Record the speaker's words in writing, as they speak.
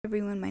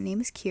everyone, my name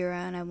is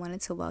Kira and I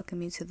wanted to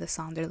welcome you to the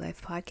Sonder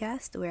Life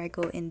podcast, where I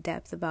go in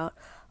depth about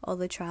all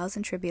the trials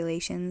and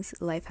tribulations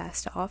life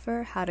has to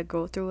offer, how to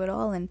grow through it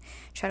all, and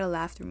try to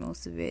laugh through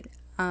most of it.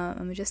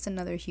 I'm just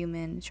another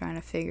human trying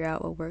to figure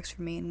out what works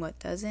for me and what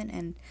doesn't,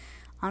 and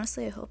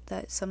honestly I hope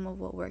that some of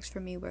what works for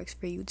me works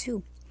for you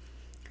too.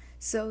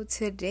 So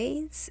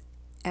today's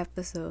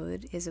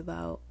episode is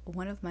about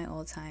one of my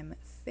all-time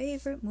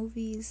favorite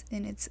movies,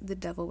 and it's The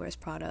Devil Wears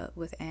Prada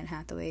with Anne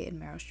Hathaway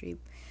and Meryl Streep.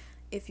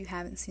 If you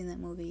haven't seen that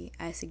movie,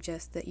 I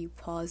suggest that you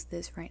pause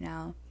this right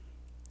now,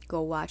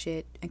 go watch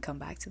it, and come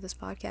back to this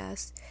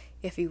podcast.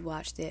 If you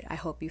watched it, I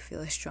hope you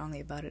feel as strongly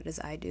about it as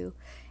I do.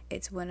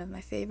 It's one of my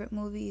favorite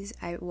movies.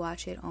 I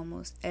watch it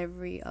almost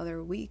every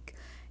other week.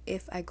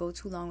 If I go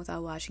too long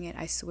without watching it,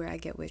 I swear I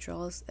get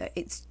withdrawals.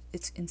 It's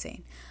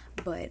insane.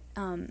 But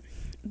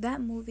that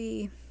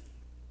movie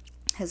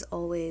has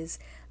always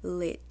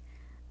lit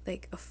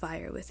like a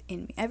fire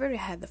within me. I've already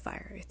had the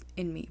fire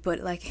in me, but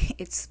like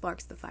it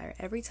sparks the fire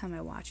every time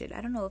I watch it. I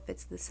don't know if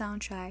it's the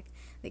soundtrack,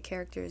 the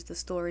characters, the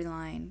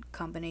storyline,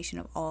 combination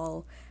of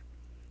all,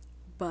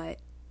 but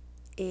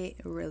it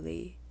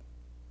really,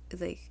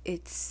 like,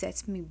 it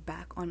sets me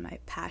back on my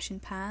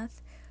passion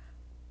path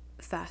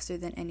faster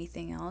than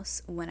anything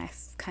else when I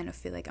kind of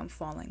feel like I'm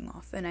falling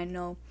off. And I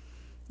know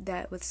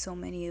that with so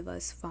many of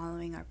us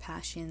following our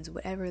passions,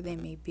 whatever they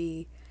may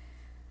be,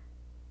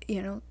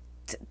 you know,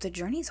 the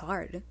journey's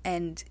hard,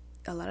 and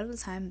a lot of the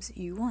times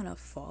you want to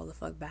fall the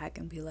fuck back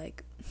and be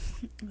like,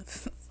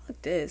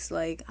 fuck this,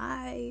 like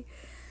I'll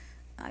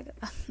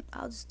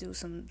just do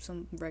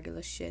some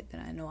regular shit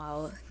that I know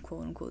I'll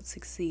quote unquote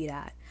succeed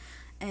at.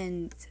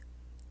 And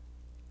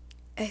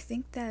I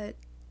think that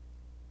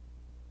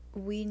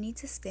we need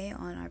to stay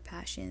on our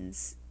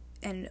passions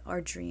and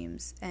our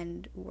dreams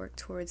and work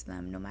towards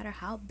them, no matter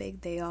how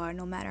big they are,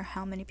 no matter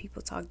how many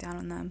people talk down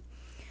on them.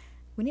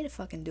 We need to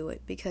fucking do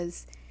it,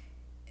 because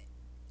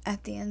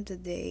at the end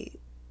of the day,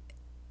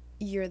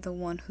 you're the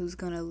one who's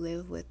gonna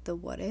live with the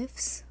what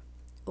ifs,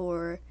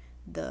 or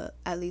the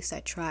at least I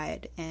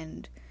tried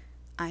and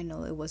I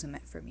know it wasn't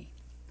meant for me.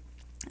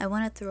 I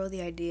want to throw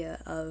the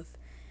idea of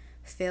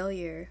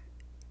failure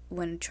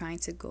when trying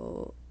to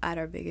go at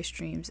our biggest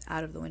dreams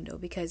out of the window,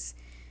 because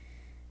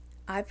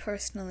I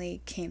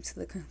personally came to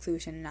the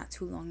conclusion not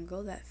too long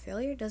ago that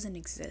failure doesn't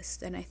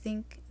exist, and I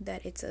think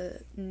that it's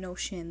a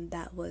notion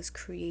that was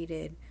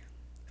created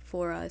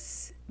for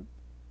us,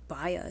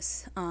 by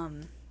us,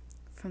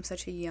 from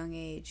such a young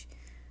age,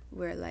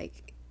 where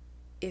like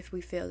if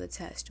we failed a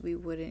test we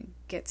wouldn't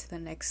get to the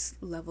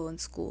next level in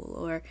school,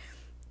 or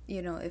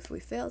you know, if we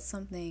failed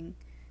something,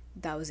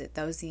 that was it,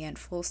 that was the end,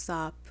 full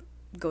stop,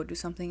 go do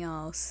something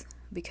else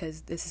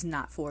because this is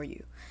not for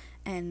you.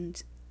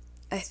 And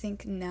I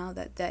think now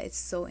that it's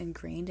so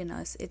ingrained in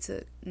us, it's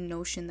a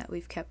notion that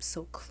we've kept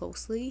so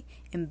closely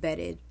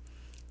embedded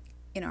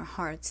in our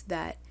hearts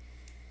that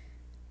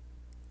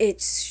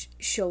it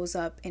shows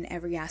up in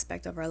every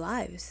aspect of our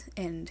lives,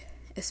 and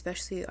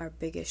especially our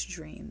biggest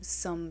dreams.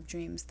 Some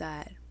dreams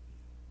that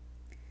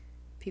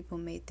people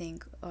may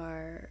think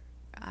are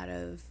out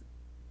of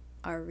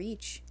our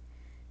reach.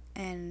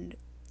 And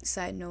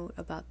side note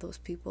about those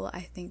people, I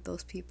think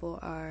those people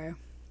are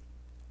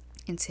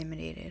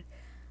intimidated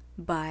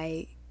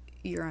by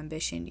your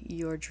ambition,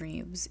 your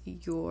dreams,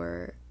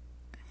 your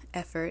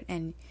effort,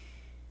 and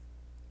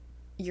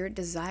your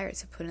desire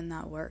to put in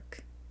that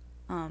work.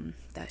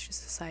 That's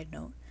just a side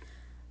note.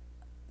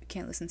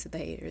 Can't listen to the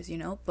haters, you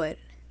know. But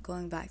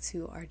going back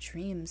to our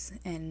dreams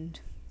and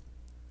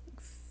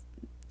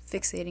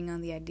fixating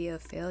on the idea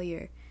of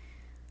failure,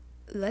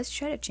 let's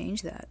try to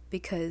change that,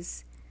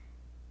 because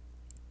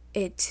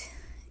it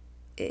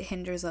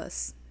hinders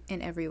us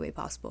in every way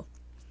possible.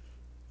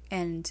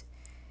 And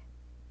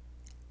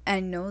I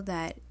know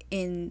that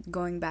in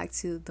going back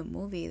to the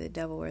movie The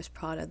Devil Wears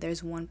Prada,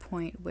 there's one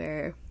point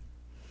where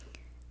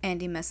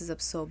Andy messes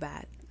up so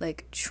bad,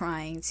 like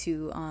trying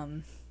to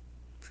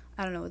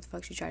I don't know what the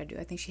fuck she tried to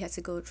do. I think she had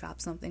to go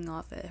drop something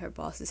off at her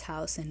boss's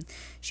house, and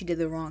she did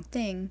the wrong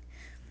thing,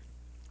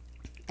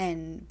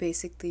 and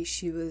basically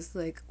she was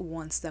like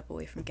one step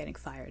away from getting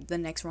fired. The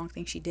next wrong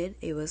thing she did,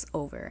 it was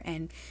over.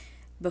 And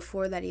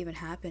before that even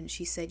happened,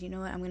 she said, you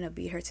know what, I'm gonna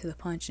beat her to the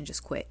punch and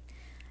just quit.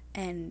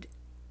 And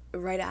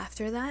right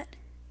after that,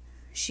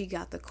 she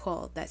got the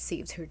call that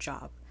saved her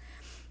job.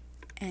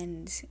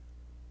 And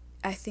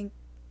I think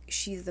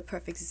she's the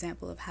perfect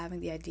example of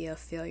having the idea of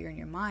failure in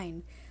your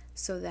mind,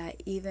 so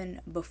that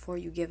even before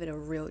you give it a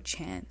real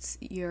chance,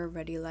 you're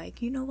already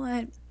like, you know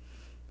what,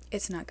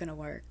 it's not gonna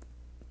work.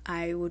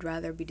 I would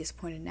rather be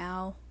disappointed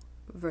now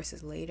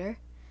versus later.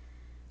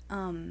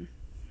 And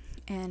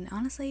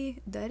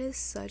honestly, that is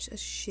such a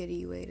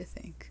shitty way to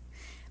think,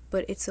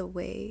 but it's a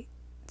way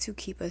to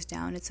keep us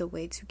down. It's a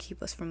way to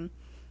keep us from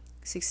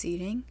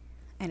succeeding,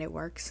 and it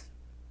works.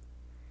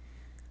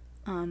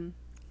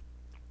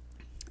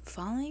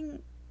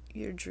 Following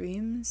your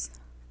dreams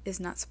is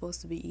not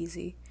supposed to be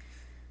easy,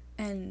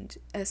 and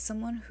as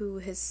someone who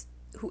is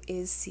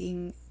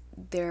seeing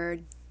their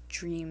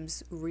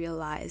dreams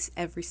realized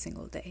every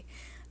single day,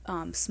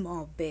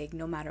 small, big,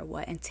 no matter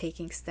what, and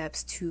taking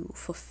steps to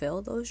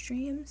fulfill those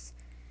dreams,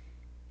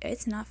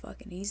 it's not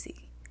fucking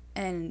easy.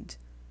 And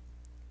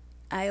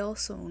I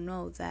also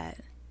know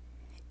that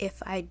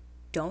if I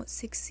don't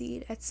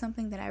succeed at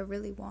something that I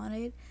really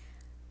wanted,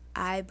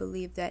 I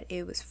believe that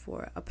it was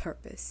for a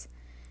purpose,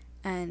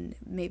 and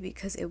maybe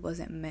because it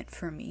wasn't meant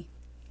for me.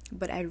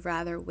 But I'd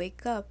rather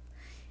wake up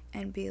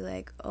and be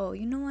like, oh,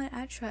 you know what,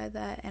 I tried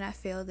that and I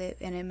failed it,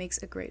 and it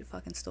makes a great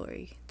fucking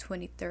story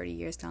 20, 30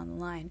 years down the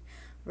line,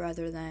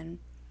 rather than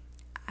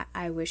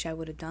I wish I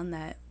would have done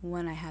that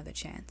when I had the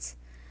chance.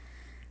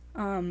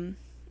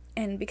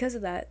 And because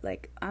of that,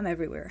 like, I'm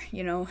everywhere,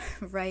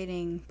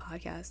 writing,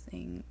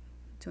 podcasting,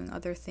 doing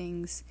other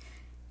things,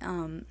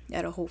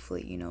 that'll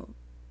hopefully,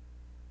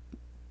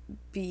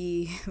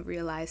 be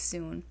realized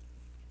soon.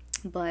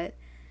 But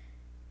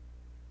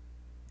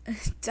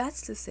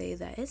that's to say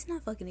that it's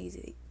not fucking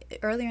easy.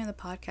 Earlier in the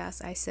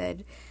podcast, I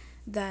said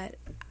that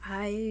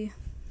I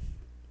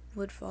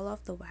would fall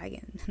off the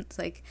wagon,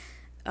 like,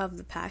 of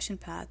the passion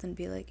path, and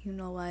be like, you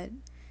know what,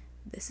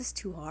 this is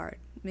too hard.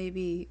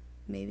 Maybe,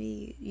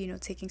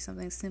 taking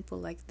something simple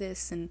like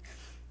this and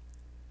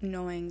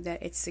knowing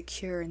that it's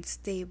secure and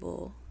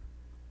stable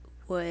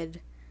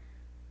would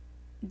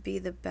be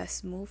the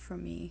best move for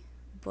me.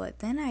 But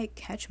then I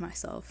catch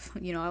myself,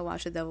 I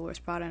watch The Devil Wears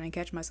Prada and I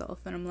catch myself,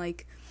 and I'm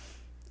like,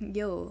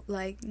 yo,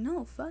 like,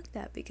 no, fuck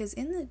that. Because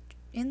in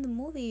the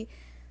movie,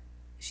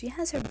 she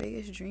has her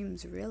biggest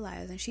dreams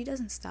realized, and she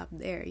doesn't stop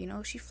there.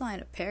 She flying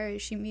to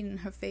Paris, she meeting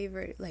her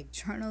favorite, like,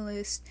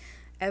 journalist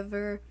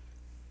ever.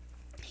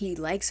 He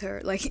likes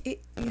her, like,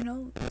 it,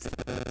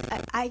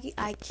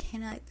 I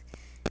cannot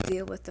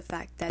deal with the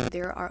fact that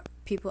there are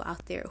people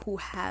out there who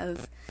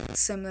have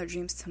similar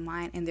dreams to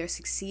mine and they're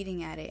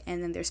succeeding at it,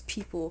 and then there's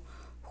people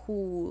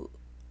who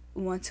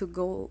want to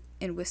go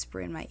and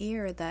whisper in my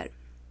ear that,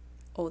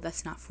 oh,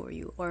 that's not for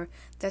you, or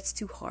that's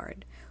too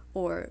hard,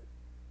 or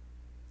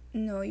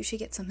no, you should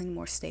get something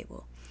more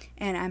stable.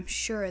 And I'm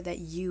sure that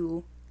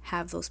you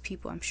have those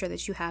people. I'm sure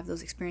that you have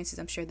those experiences.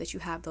 I'm sure that you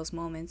have those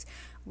moments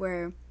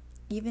where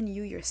even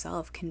you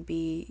yourself can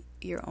be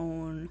your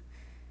own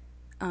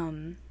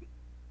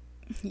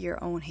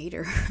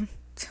hater,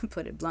 to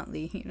put it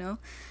bluntly,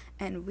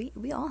 and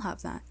we all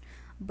have that.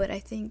 But I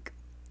think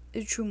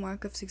the true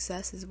mark of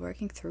success is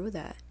working through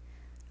that,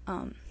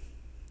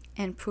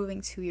 and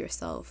proving to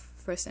yourself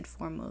first and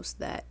foremost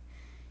that,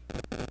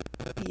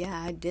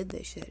 yeah, I did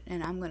this shit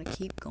and I'm gonna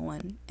keep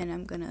going, and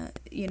I'm gonna,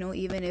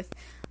 even if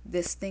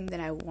this thing that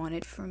I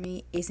wanted for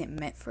me isn't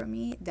meant for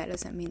me, that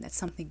doesn't mean that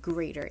something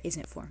greater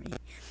isn't for me.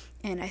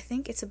 And I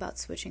think it's about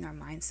switching our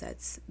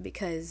mindsets,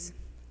 because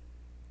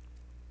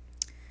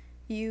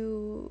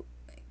you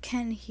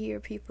can hear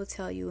people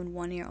tell you in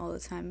one ear all the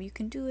time, you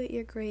can do it,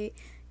 you're great.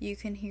 You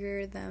can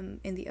hear them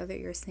in the other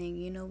ear saying,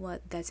 you know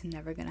what, that's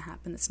never gonna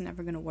happen, that's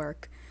never gonna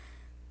work,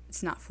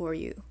 it's not for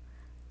you.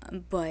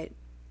 But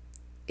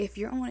if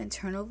your own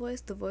internal voice,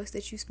 the voice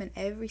that you spend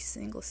every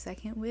single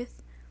second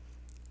with,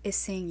 is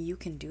saying you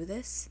can do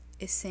this,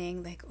 is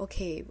saying like,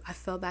 okay, I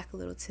fell back a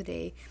little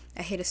today,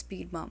 I hit a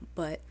speed bump,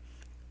 but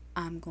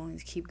I'm going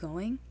to keep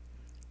going,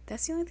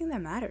 that's the only thing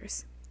that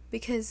matters.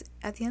 Because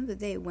at the end of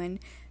the day, when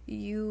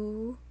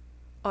you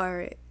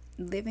are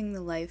living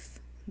the life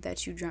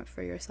that you dreamt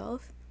for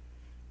yourself,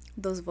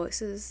 those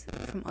voices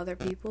from other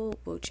people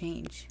will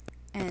change.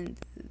 And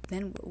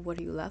then what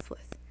are you left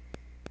with?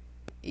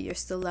 You're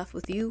still left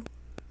with you.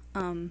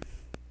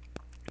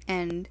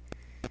 And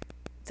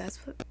that's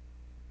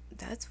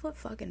what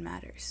fucking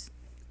matters,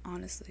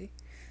 honestly.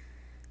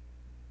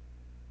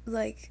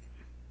 Like,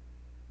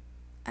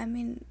 I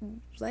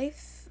mean,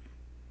 life,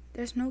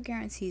 there's no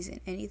guarantees in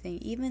anything,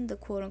 even the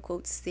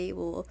quote-unquote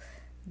stable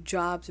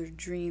jobs or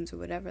dreams or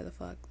whatever the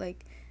fuck.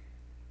 Like,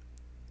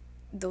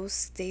 those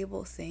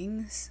stable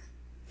things,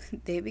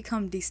 they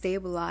become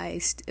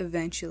destabilized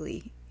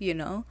eventually,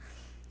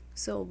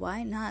 So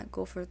why not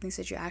go for things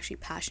that you're actually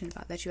passionate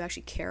about, that you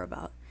actually care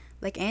about,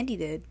 like Andy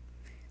did.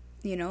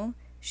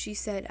 She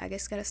said, I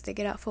guess gotta stick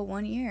it out for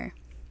 1 year,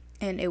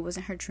 and it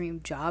wasn't her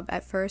dream job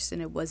at first,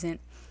 and it wasn't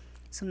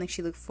something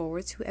she looked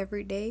forward to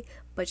every day,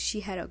 but she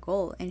had a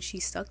goal and she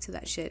stuck to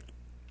that shit.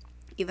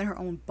 Even her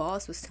own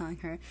boss was telling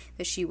her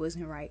that she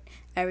wasn't right.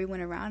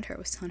 Everyone around her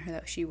was telling her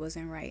that she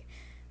wasn't right.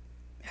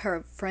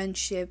 Her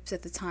friendships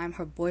at the time,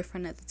 her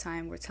boyfriend at the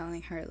time, were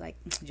telling her, like,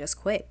 just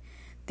quit.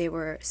 They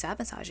were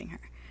sabotaging her.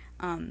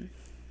 And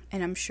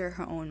I'm sure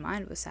her own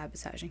mind was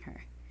sabotaging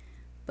her.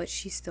 But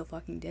she still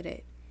fucking did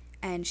it.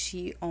 And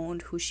she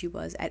owned who she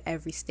was at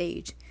every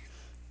stage.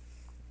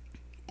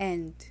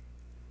 And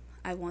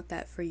I want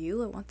that for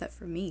you. I want that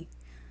for me.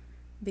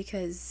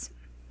 Because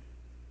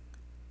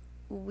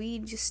we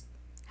just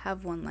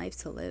have one life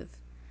to live.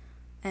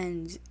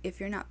 And if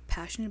you're not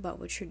passionate about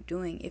what you're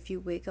doing, if you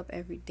wake up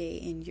every day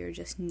and you're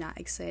just not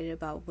excited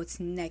about what's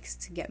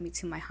next to get me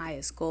to my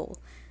highest goal,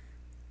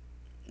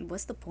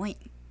 what's the point?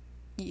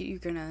 You're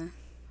gonna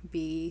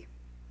be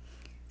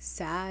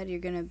sad, you're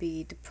gonna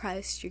be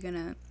depressed, you're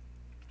gonna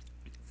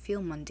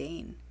feel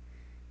mundane.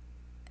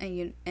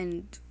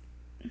 And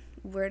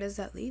where does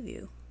that leave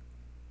you?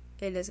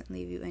 it doesn't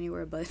leave you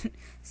anywhere but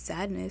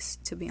sadness,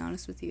 to be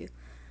honest with you.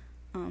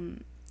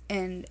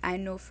 And I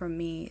know for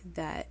me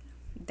that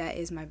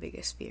is my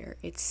biggest fear.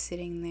 It's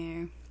sitting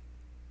there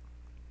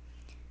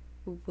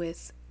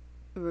with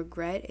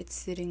regret. It's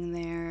sitting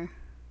there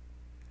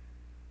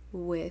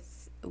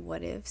with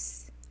what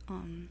ifs.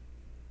 And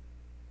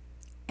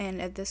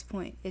at this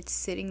point, it's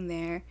sitting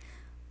there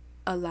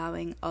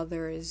allowing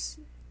others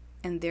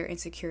and their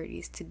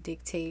insecurities to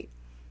dictate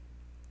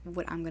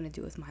what I'm going to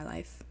do with my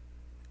life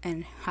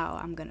and how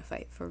I'm going to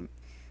fight for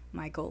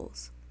my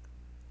goals.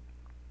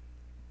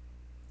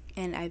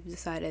 And I've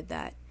decided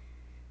that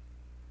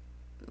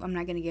I'm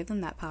not going to give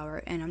them that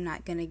power, and I'm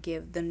not going to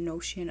give the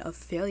notion of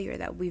failure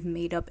that we've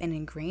made up and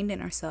ingrained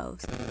in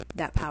ourselves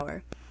that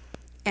power.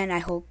 And I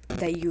hope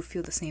that you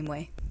feel the same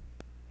way,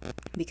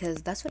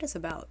 because that's what it's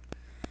about.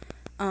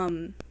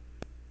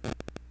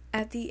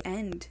 At the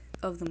end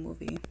of the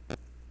movie,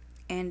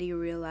 Andy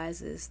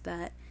realizes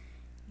that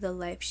the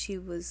life she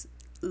was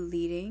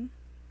leading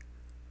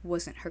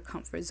wasn't her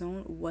comfort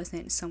zone,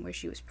 wasn't somewhere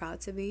she was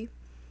proud to be.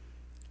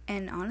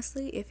 And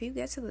honestly, if you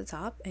get to the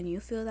top and you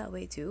feel that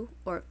way too,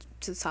 or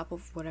to the top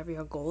of whatever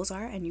your goals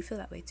are and you feel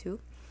that way too,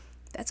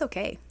 that's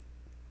okay.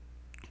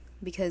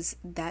 Because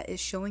that is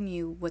showing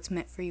you what's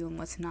meant for you and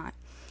what's not.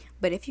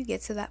 But if you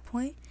get to that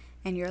point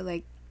and you're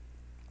like,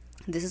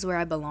 this is where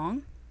I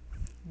belong,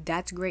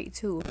 that's great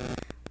too.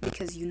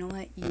 Because you know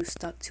what? You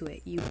stuck to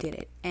it. You did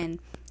it. And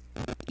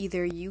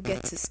either you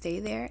get to stay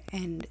there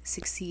and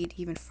succeed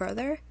even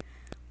further,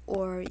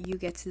 or you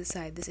get to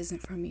decide this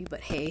isn't for me,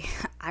 but hey,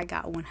 I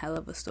got one hell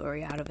of a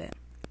story out of it.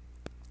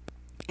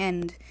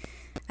 And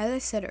as I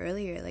said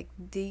earlier, like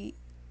the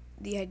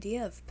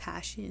idea of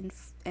passion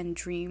and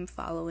dream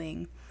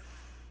following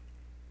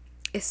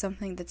is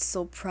something that's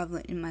so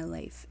prevalent in my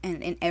life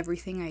and in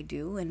everything I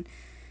do. And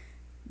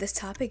this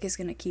topic is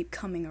going to keep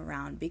coming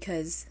around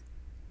because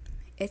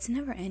it's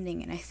never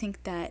ending. And I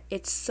think that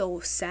it's so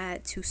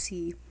sad to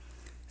see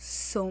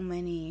so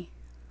many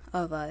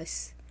of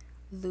us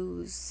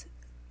lose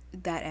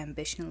that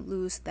ambition,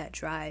 lose that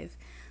drive,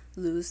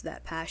 lose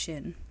that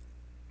passion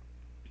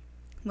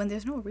when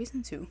there's no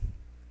reason to.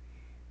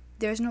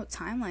 There's no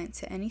timeline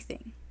to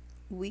anything.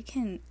 We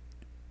can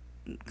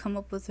come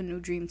up with a new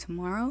dream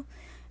tomorrow,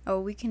 or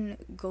we can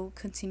go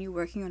continue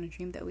working on a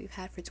dream that we've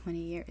had for 20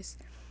 years.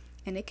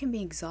 And it can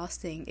be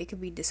exhausting, it can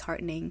be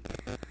disheartening,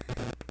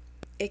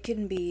 it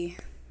can be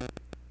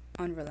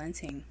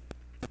unrelenting,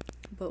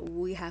 but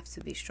we have to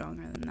be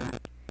stronger than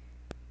that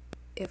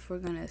if we're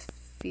gonna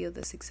feel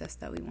the success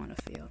that we want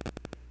to feel.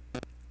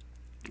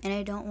 And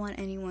I don't want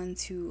anyone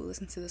to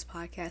listen to this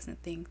podcast and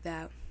think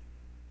that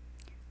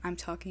I'm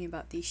talking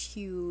about these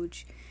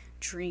huge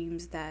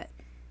dreams that,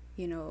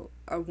 you know,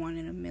 are one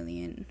in a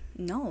million.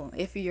 No,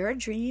 if your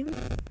dream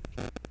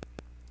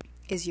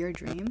is your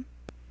dream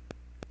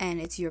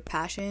and it's your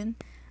passion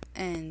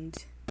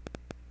and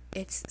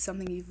it's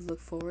something you've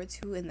looked forward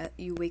to and that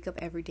you wake up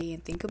every day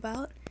and think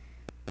about,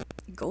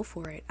 go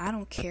for it. I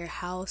don't care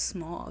how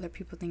small other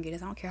people think it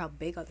is. I don't care how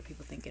big other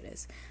people think it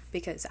is,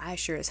 because I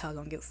sure as hell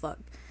don't give a fuck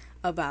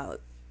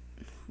about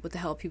what the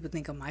hell people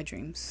think of my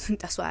dreams.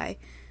 That's why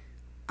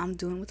I'm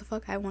doing what the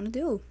fuck I want to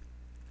do,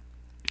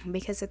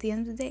 because at the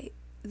end of the day,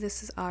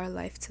 this is our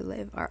life to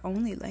live, our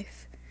only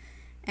life.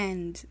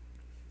 And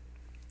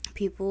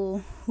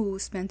people who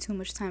spend too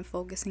much time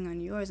focusing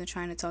on yours and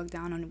trying to talk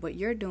down on what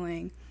you're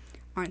doing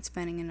aren't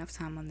spending enough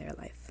time on their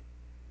life.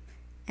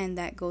 And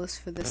that goes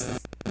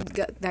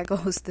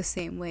the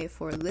same way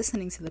for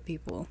listening to the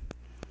people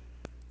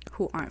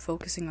who aren't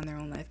focusing on their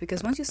own life.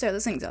 Because once you start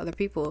listening to other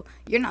people,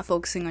 you're not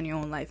focusing on your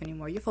own life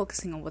anymore. You're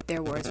focusing on what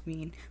their words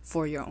mean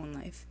for your own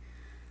life.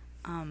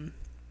 And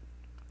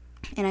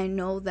I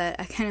know that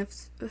I kind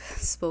of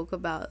spoke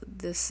about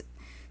this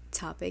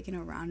topic in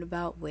a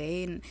roundabout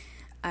way, and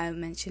I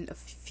mentioned a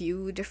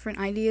few different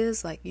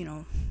ideas, like, you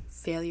know,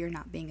 failure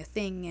not being a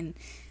thing,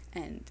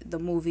 and the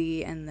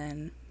movie, and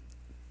then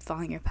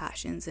following your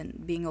passions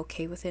and being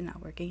okay with it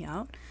not working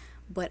out.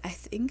 But I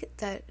think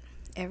that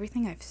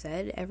everything I've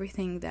said,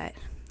 everything that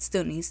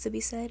still needs to be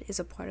said, is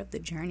a part of the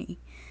journey.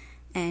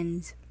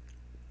 And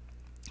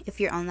if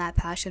you're on that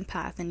passion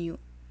path and you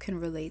can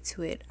relate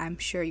to it, I'm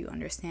sure you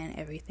understand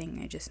everything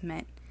I just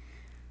meant,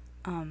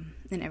 and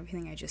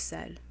everything I just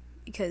said,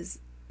 because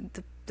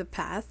the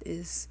path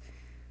is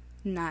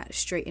not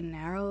straight and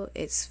narrow.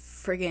 It's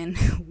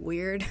friggin'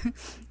 weird.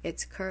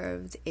 It's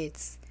curved.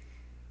 It's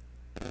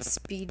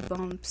speed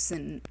bumps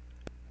and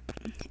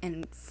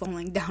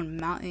falling down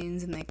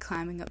mountains and then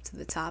climbing up to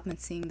the top and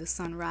seeing the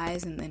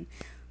sunrise and then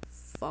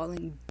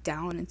falling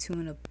down into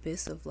an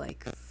abyss of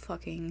like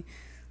fucking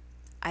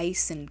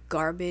ice and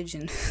garbage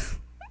and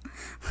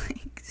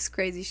like this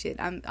crazy shit.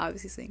 I'm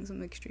obviously saying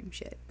some extreme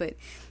shit, but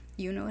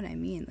you know what I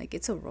mean. Like,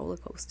 it's a roller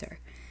coaster,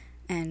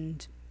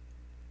 and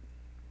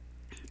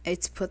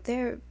it's put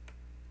there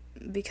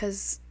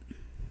because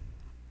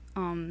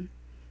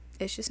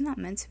it's just not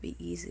meant to be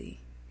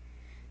easy.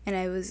 And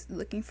I was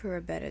looking for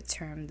a better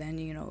term than,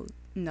 you know,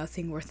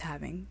 nothing worth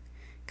having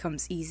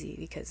comes easy,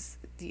 because,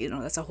 you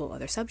know, that's a whole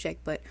other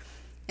subject. But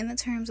in the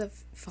terms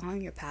of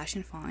following your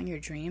passion, following your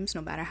dreams,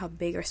 no matter how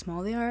big or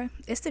small they are,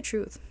 it's the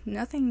truth.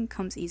 Nothing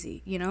comes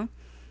easy, you know?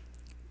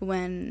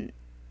 When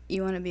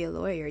you want to be a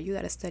lawyer, you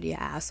got to study your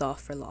ass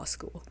off for law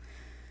school.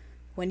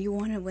 When you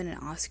want to win an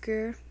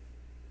Oscar,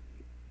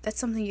 that's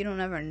something you don't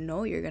ever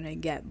know you're going to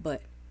get,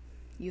 but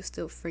you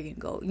still friggin'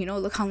 go. You know,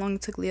 look how long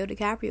it took Leo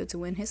DiCaprio to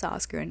win his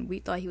Oscar, and we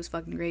thought he was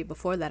fucking great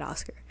before that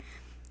Oscar.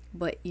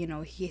 But, you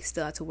know, he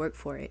still had to work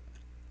for it.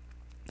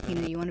 You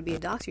know, you want to be a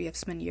doctor, you have to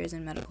spend years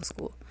in medical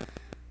school.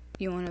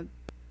 You want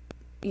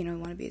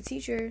to be a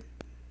teacher,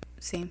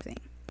 same thing.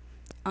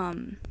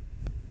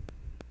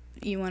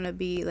 You want to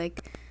be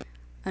like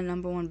a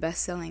number one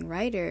best-selling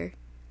writer,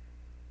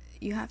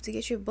 you have to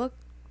get your book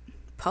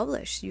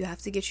published. You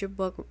have to get your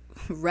book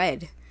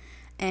read.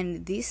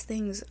 And these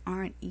things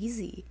aren't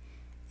easy.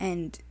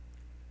 And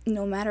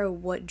no matter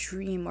what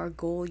dream or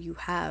goal you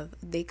have,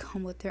 they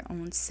come with their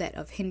own set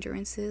of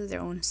hindrances,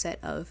 their own set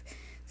of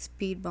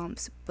speed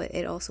bumps, but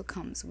it also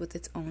comes with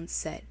its own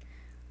set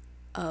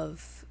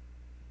of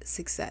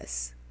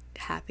success,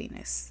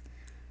 happiness.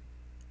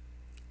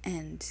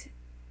 And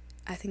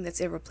I think that's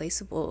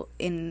irreplaceable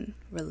in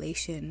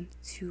relation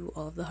to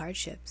all of the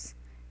hardships.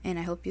 And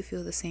I hope you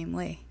feel the same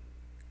way.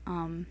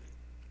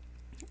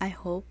 I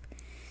hope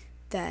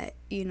that,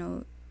 you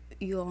know,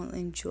 you all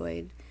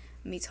enjoyed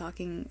me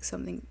talking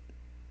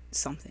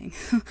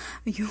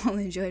you all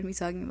enjoyed me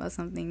talking about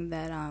something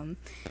that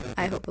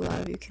I hope a lot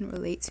of you can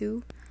relate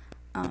to.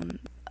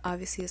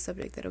 Obviously a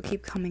subject that'll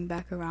keep coming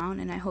back around,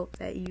 and I hope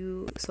that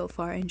you so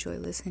far enjoy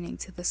listening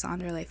to the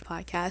Sonder Life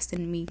podcast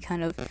and me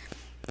kind of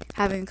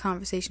having a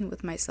conversation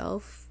with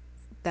myself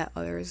that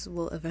others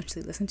will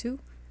eventually listen to.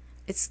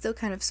 It's still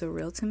kind of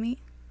surreal to me,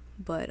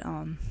 but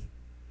I'm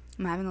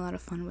having a lot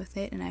of fun with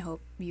it, and I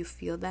hope you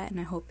feel that, and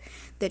I hope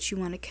that you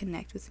want to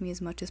connect with me as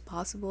much as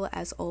possible.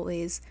 As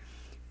always,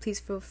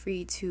 please feel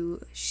free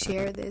to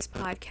share this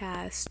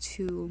podcast,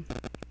 to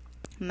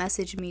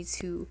message me,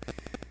 to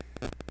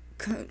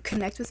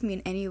connect with me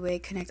in any way,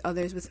 connect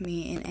others with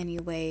me in any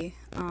way.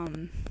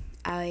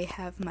 I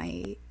have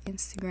my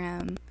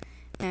Instagram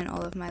and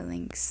all of my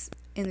links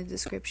in the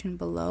description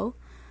below,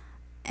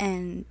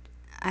 and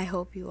I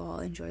hope you all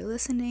enjoy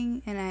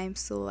listening, and I'm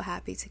so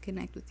happy to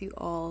connect with you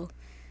all.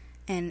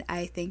 And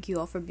I thank you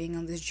all for being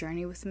on this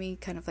journey with me,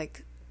 kind of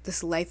like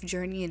this life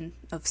journey and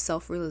of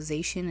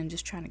self-realization and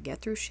just trying to get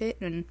through shit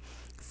and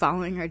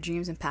following our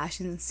dreams and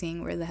passions and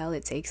seeing where the hell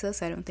it takes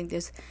us. I don't think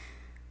there's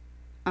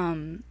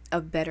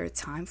a better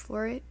time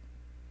for it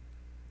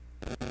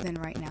than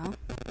right now.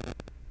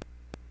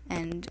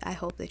 And I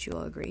hope that you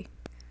all agree.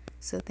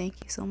 So thank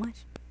you so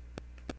much.